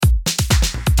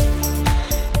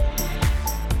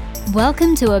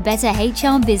Welcome to A Better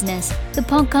HR Business, the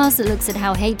podcast that looks at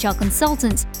how HR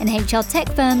consultants and HR tech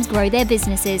firms grow their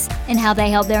businesses and how they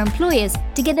help their employers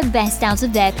to get the best out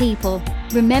of their people.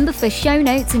 Remember, for show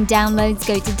notes and downloads,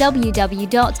 go to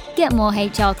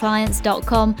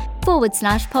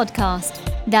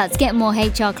www.getmorehrclients.com/podcast. That's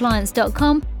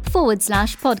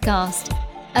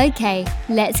getmorehrclients.com/podcast. Okay,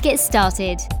 let's get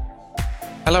started.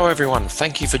 Hello everyone,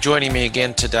 thank you for joining me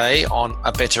again today on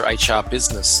A Better HR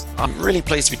Business. I'm really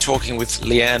pleased to be talking with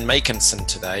Leanne Makinson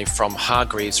today from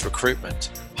Hargreaves Recruitment.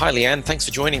 Hi Leanne, thanks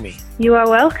for joining me. You are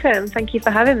welcome, thank you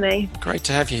for having me. Great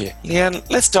to have you here. Leanne,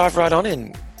 let's dive right on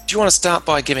in. Do you want to start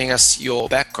by giving us your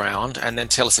background and then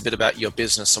tell us a bit about your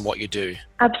business and what you do?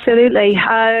 Absolutely.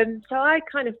 So I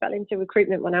kind of fell into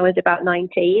recruitment when I was about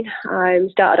 19. I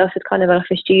started off as kind of an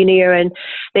office junior, and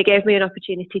they gave me an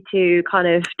opportunity to kind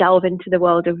of delve into the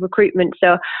world of recruitment.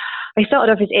 So I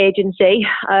started off as agency,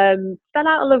 fell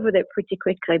out of love with it pretty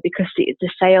quickly because it's the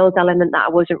sales element that I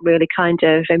wasn't really kind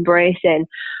of embracing.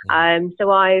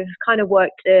 So I've kind of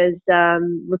worked as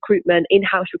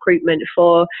in-house recruitment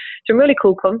for some really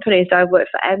cool companies. So I've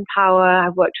worked for Empower,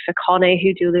 I've worked for Connie,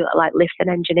 who do like lifts and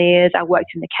engineers. I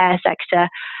worked in the care sector,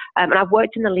 and I've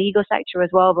worked in the legal sector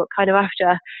as well. But kind of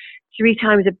after 3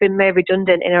 times I've been made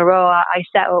redundant in a row, I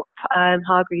set up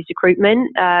Hargreaves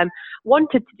Recruitment.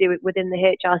 Wanted to do it within the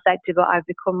HR sector, but I've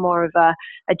become more of a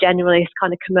generalist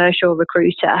kind of commercial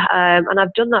recruiter. And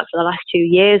I've done that for the last 2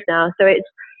 years now. So it's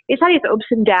had its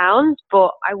ups and downs,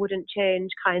 but I wouldn't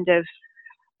change kind of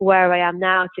where I am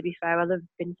now, to be fair. I love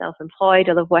being self-employed.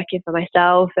 I love working for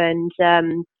myself, and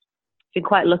been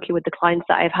quite lucky with the clients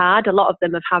that I've had. A lot of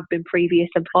them have been previous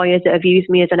employers that have used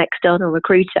me as an external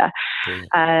recruiter.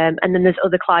 And then there's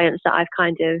other clients that I've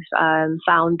kind of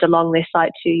found along this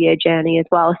like 2-year journey as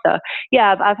well. So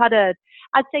yeah, I've had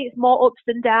I'd say it's more ups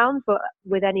and downs, but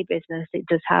with any business, it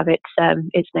does have its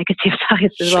negative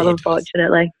sides as well,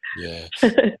 unfortunately. Yeah,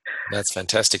 that's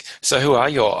fantastic. So who are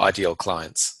your ideal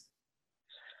clients?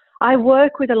 I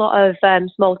work with a lot of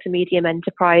small to medium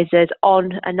enterprises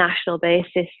on a national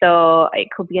basis. So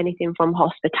it could be anything from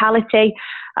hospitality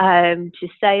to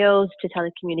sales to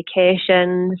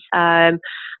telecommunications. And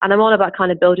I'm all about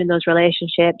kind of building those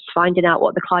relationships, finding out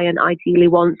what the client ideally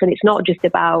wants. And it's not just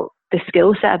about the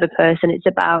skill set of a person. It's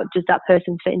about, does that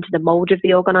person fit into the mold of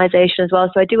the organization as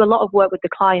well? So I do a lot of work with the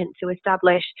client to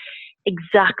establish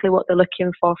exactly what they're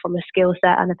looking for from a skill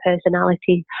set and a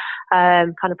personality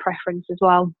kind of preference as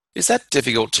well. Is that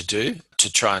difficult to do,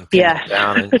 to try and pin it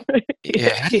down? And, how do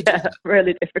you do that?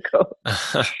 Really difficult.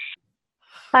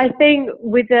 I think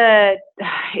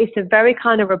it's a very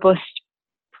kind of robust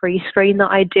pre-screen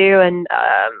that I do, and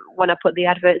when I put the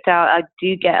adverts out, I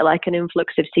do get like an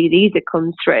influx of CVs that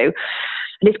comes through,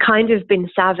 and it's kind of been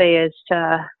savvy as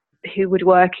to who would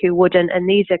work, who wouldn't, and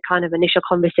these are kind of initial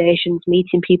conversations,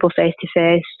 meeting people face to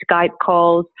face, Skype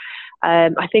calls.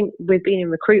 I think we've been in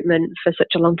recruitment for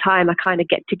such a long time, I kind of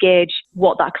get to gauge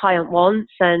what that client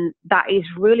wants, and that is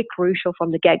really crucial from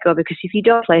the get-go, because if you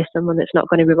don't place someone that's not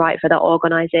going to be right for that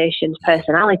organization's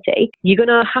personality, you're going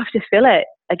to have to fill it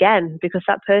again, because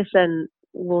that person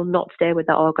will not stay with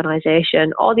that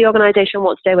organization, or the organization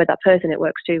won't stay with that person. It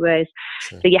works 2 ways.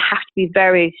 Sure. So you have to be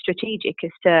very strategic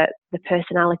as to the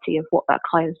personality of what that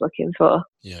client's looking for.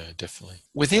 Yeah, definitely.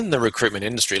 Within the recruitment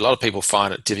industry, a lot of people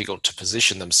find it difficult to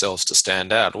position themselves to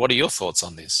stand out. What are your thoughts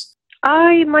on this?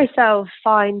 I myself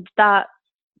find that,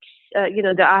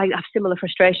 that I have similar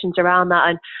frustrations around that.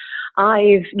 And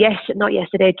a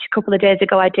couple of days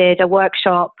ago, I did a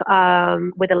workshop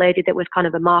with a lady that was kind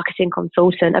of a marketing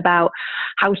consultant about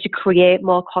how to create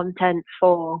more content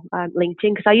for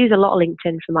LinkedIn, because I use a lot of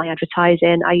LinkedIn for my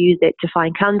advertising. I use it to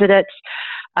find candidates,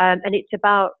 and it's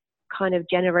about kind of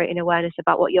generating awareness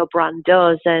about what your brand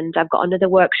does. And I've got another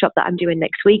workshop that I'm doing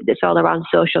next week that's all around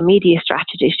social media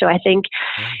strategy. So I think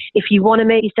if you want to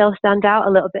make yourself stand out, a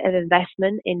little bit of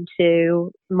investment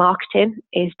into marketing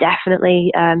is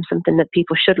definitely something that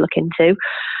people should look into.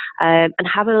 And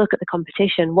have a look at the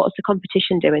competition. What's the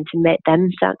competition doing to make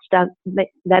themselves stand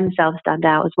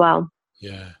out as well?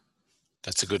 Yeah.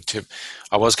 That's a good tip.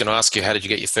 I was going to ask you, how did you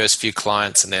get your first few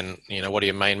clients, and then, what are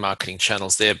your main marketing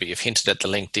channels there? But you've hinted at the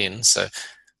LinkedIn. So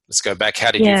let's go back. How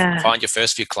did you find your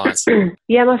first few clients? The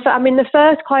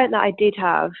first client that I did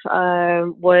have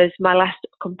was my last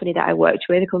company that I worked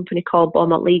with, a company called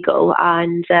Beaumont Legal.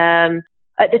 And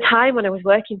at the time when I was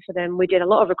working for them, we did a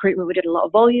lot of recruitment, we did a lot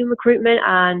of volume recruitment,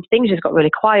 and things just got really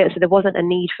quiet. So there wasn't a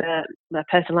need for a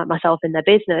person like myself in their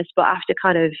business. But after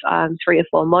kind of 3 or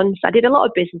 4 months, I did a lot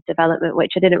of business development,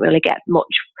 which I didn't really get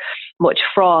much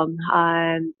from.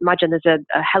 Imagine there's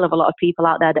a hell of a lot of people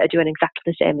out there that are doing exactly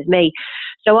the same as me.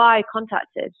 So I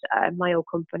contacted my old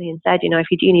company and said, if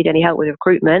you do need any help with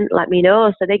recruitment, let me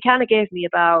know. So they kind of gave me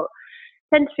about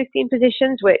 10 to 15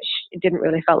 positions, which it didn't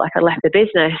really felt like I left the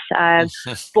business.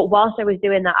 But whilst I was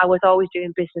doing that, I was always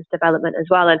doing business development as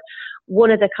well. And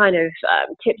one of the kind of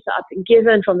tips that I've been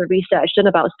given from the research done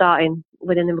about starting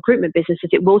within the recruitment business is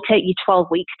it will take you 12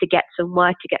 weeks to get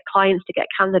somewhere, to get clients, to get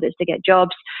candidates, to get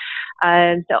jobs.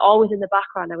 So always in the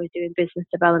background, I was doing business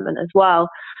development as well.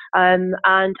 And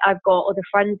I've got other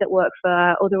friends that work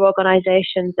for other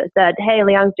organisations that said, hey,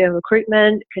 Leanne's doing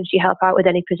recruitment. Can she help out with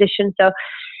any position? So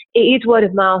it is word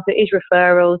of mouth, it is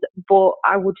referrals, but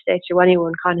I would say to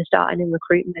anyone kind of starting in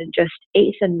recruitment, just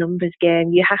it's a numbers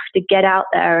game. You have to get out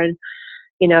there and,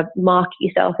 market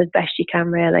yourself as best you can,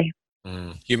 really.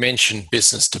 You mentioned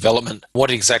business development.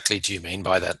 What exactly do you mean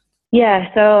by that?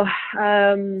 Yeah, so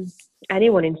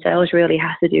anyone in sales really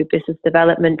has to do business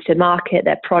development to market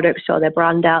their products or their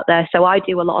brand out there. So I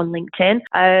do a lot on LinkedIn.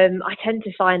 I tend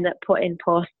to find that putting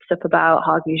posts up about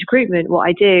Hargreaves Recruitment, what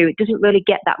I do, it doesn't really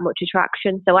get that much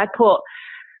attraction. So I put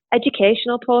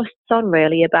educational posts on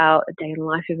really about a day in the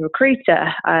life of a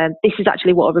recruiter. This is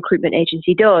actually what a recruitment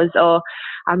agency does. Or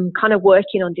I'm kind of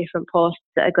working on different posts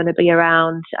that are going to be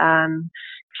around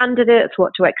candidates,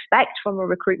 what to expect from a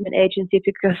recruitment agency,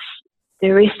 because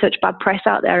there is such bad press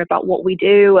out there about what we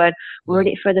do and we're in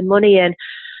it for the money. And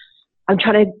I'm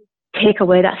trying to take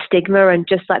away that stigma and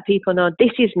just let people know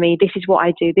this is me, this is what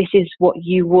I do, this is what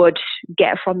you would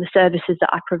get from the services that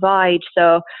I provide.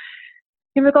 So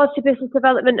in regards to business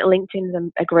development, LinkedIn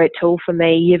is a great tool for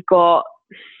me. You've got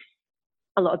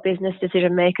a lot of business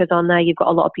decision makers on there. You've got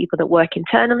a lot of people that work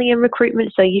internally in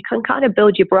recruitment. So you can kind of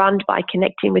build your brand by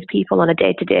connecting with people on a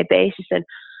day-to-day basis. And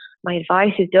my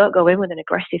advice is don't go in with an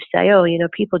aggressive sale.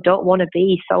 People don't want to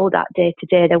be sold that day to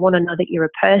day. They want to know that you're a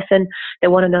person. They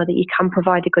want to know that you can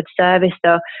provide a good service.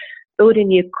 So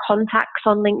building your contacts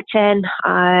on LinkedIn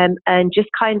and just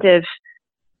kind of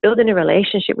building a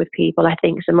relationship with people, I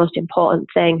think, is the most important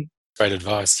thing. Great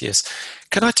advice, yes.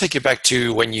 Can I take you back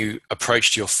to when you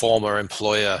approached your former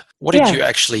employer? What did you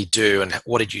actually do and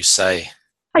what did you say?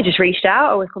 I just reached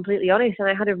out. I was completely honest, and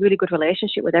I had a really good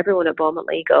relationship with everyone at Beaumont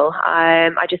Legal.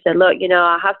 I just said, look,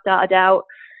 I have started out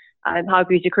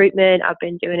Hargreaves Recruitment. I've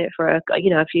been doing it for a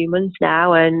few months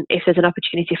now, and if there's an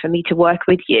opportunity for me to work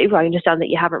with you, I understand that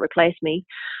you haven't replaced me.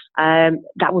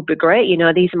 That would be great.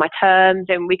 These are my terms,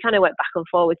 and we kind of went back and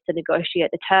forwards to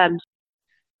negotiate the terms.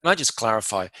 Can I just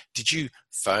clarify? Did you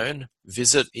phone,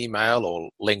 visit, email, or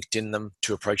LinkedIn them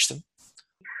to approach them?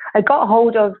 I got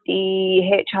hold of the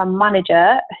HR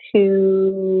manager,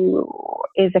 who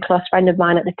is a close friend of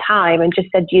mine at the time, and just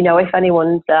said, if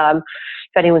anyone's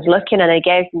looking, and they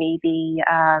gave me the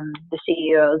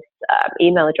CEO's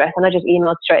email address, and I just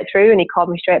emailed straight through, and he called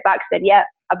me straight back, said, yeah,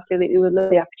 absolutely, we would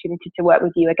love the opportunity to work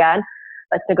with you again.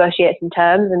 Let's negotiate some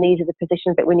terms, and these are the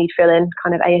positions that we need filling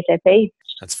kind of ASAP.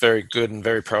 That's very good and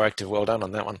very proactive. Well done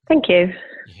on that one. Thank you.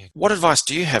 Yeah. What advice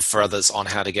do you have for others on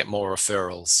how to get more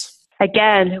referrals?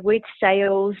 Again, with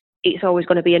sales, it's always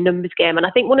going to be a numbers game. And I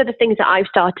think one of the things that I've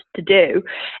started to do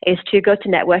is to go to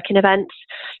networking events.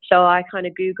 So I kind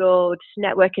of Googled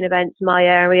networking events in my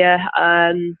area.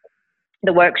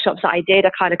 The workshops that I did,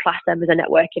 I kind of classed them as a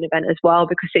networking event as well,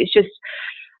 because it's just,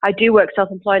 I do work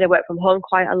self-employed. I work from home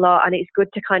quite a lot, and it's good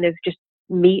to kind of just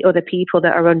meet other people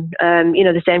that are on,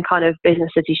 the same kind of business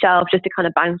as yourself, just to kind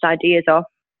of bounce ideas off.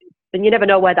 And you never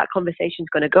know where that conversation's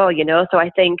going to go, So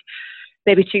I think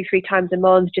maybe 2-3 times a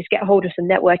month, just get hold of some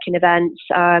networking events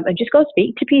and just go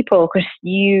speak to people, because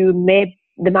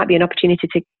there might be an opportunity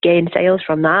to gain sales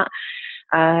from that.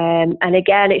 And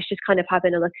again, it's just kind of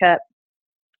having a look at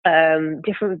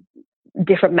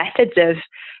different methods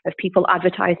of people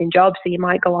advertising jobs. So you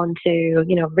might go on to,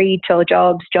 Read Till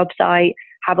Jobs, job site,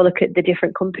 have a look at the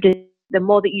different companies. The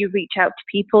more that you reach out to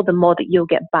people, the more that you'll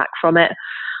get back from it.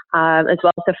 As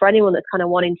well. So for anyone that's kind of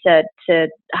wanting to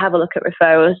have a look at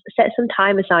referrals, set some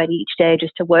time aside each day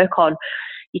just to work on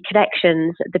your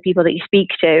connections, the people that you speak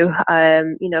to,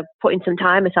 putting some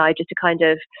time aside just to kind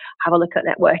of have a look at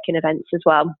networking events as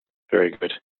well. Very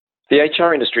good. The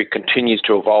HR industry continues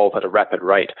to evolve at a rapid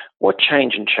rate. What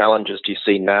change and challenges do you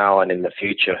see now and in the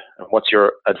future? And what's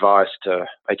your advice to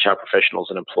HR professionals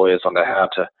and employers on how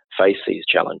to face these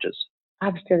challenges?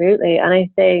 Absolutely. And I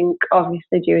think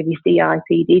obviously doing your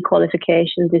CIPD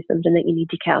qualifications is something that you need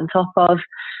to get on top of.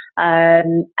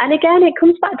 And again, it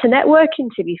comes back to networking,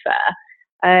 to be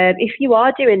fair. If you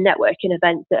are doing networking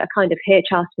events that are kind of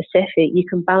HR specific, you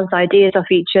can bounce ideas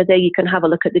off each other. You can have a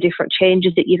look at the different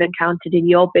changes that you've encountered in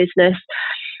your business.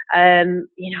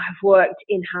 I've worked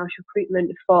in-house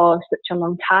recruitment for such a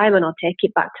long time, and I'll take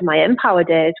it back to my Empower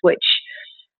days, which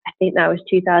I think that was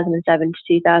 2007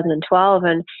 to 2012,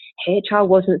 and HR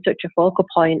wasn't such a focal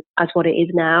point as what it is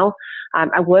now.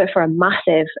 I worked for a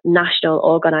massive national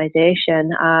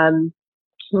organisation.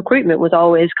 Recruitment was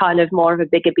always kind of more of a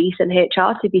bigger beast than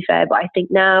HR, to be fair, but I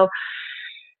think now,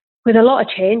 with a lot of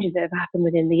changes that have happened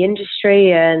within the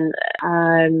industry, and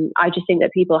I just think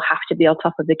that people have to be on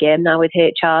top of the game now with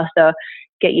HR. So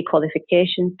get your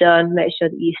qualifications done, make sure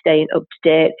that you're staying up to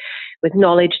date with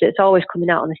knowledge that's always coming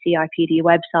out on the CIPD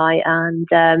website, and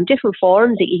different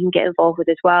forums that you can get involved with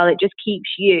as well. It just keeps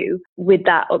you with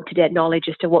that up-to-date knowledge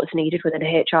as to what's needed within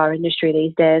the HR industry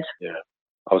these days. Yeah.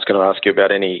 I was going to ask you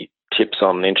about any tips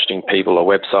on interesting people or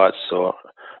websites or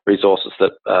resources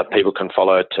that people can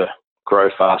follow to grow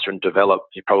faster and develop.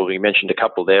 You probably mentioned a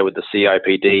couple there with the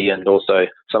CIPD and also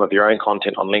some of your own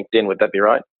content on LinkedIn. Would that be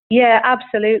right? Yeah,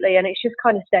 absolutely. And it's just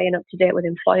kind of staying up to date with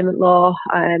employment law,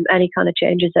 any kind of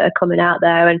changes that are coming out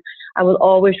there. And I will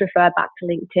always refer back to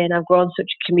LinkedIn. I've grown such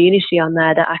a community on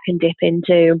there that I can dip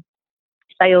into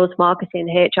sales, marketing,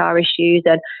 HR issues.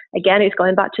 And again, it's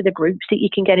going back to the groups that you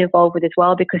can get involved with as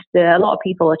well, because a lot of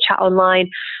people will chat online,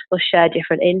 they'll share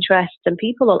different interests, and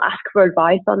people will ask for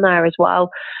advice on there as well.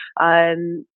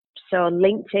 So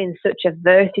LinkedIn is such a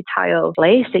versatile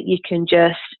place that you can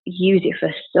just use it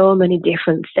for so many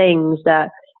different things that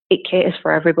it caters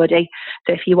for everybody.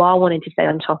 So if you are wanting to stay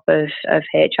on top of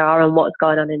HR and what's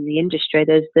going on in the industry,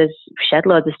 there's shed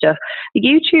loads of stuff.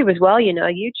 YouTube as well,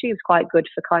 YouTube's quite good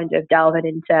for kind of delving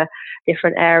into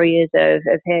different areas of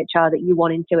HR that you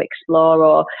wanting to explore,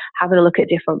 or having a look at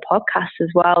different podcasts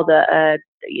as well that are,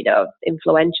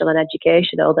 influential and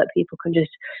educational, that people can just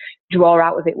draw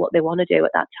out of it what they want to do at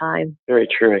that time. Very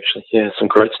true, actually. Yeah, some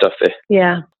great stuff there.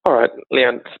 Yeah. All right,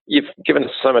 Leanne, you've given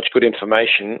us so much good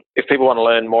information. If people want to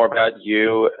learn more about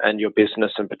you and your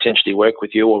business and potentially work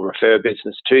with you or refer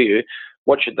business to you,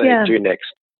 what should they do next?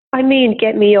 I mean,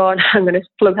 get me on.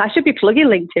 I should be plugging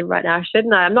LinkedIn right now,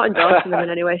 shouldn't I? I'm not endorsing them in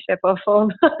any way, shape or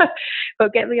form.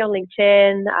 But get me on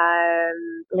LinkedIn,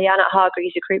 Leanne at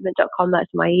hargreavesrecruitment.com,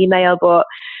 that's my email. But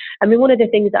I mean, one of the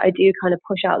things that I do kind of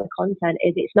push out the content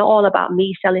is it's not all about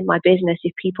me selling my business.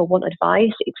 If people want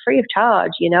advice, it's free of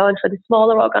charge, and for the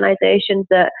smaller organisations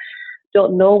that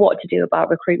don't know what to do about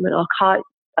recruitment or can't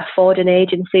afford an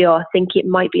agency or think it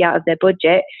might be out of their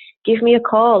budget, give me a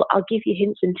call. I'll give you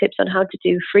hints and tips on how to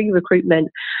do free recruitment.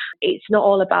 It's not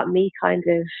all about me kind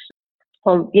of,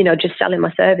 just selling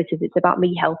my services. It's about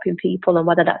me helping people, and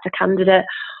whether that's a candidate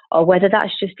or whether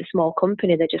that's just a small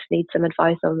company that just needs some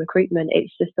advice on recruitment.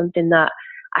 It's just something that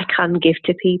I can give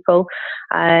to people.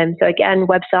 So again,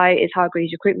 website is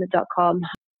hargreavesrecruitment.com.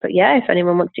 But yeah, if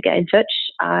anyone wants to get in touch,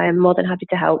 I'm more than happy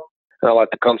to help. I like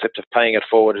the concept of paying it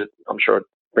forward. I'm sure it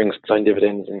brings its own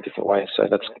dividends in different ways. So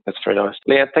that's very nice.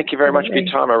 Leanne, thank you very much for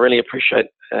your time. I really appreciate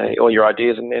all your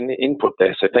ideas and input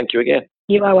there. So thank you again.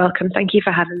 You are welcome. Thank you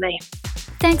for having me.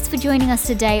 Thanks for joining us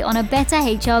today on A Better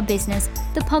HR Business,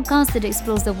 the podcast that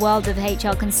explores the world of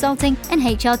HR consulting and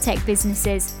HR tech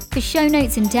businesses. For show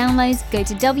notes and downloads, go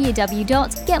to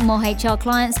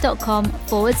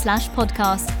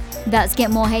www.getmorehrclients.com/podcast. That's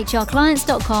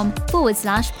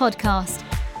getmorehrclients.com/podcast.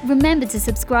 Remember to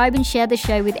subscribe and share the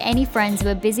show with any friends who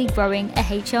are busy growing a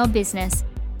HR business.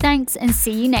 Thanks, and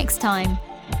see you next time.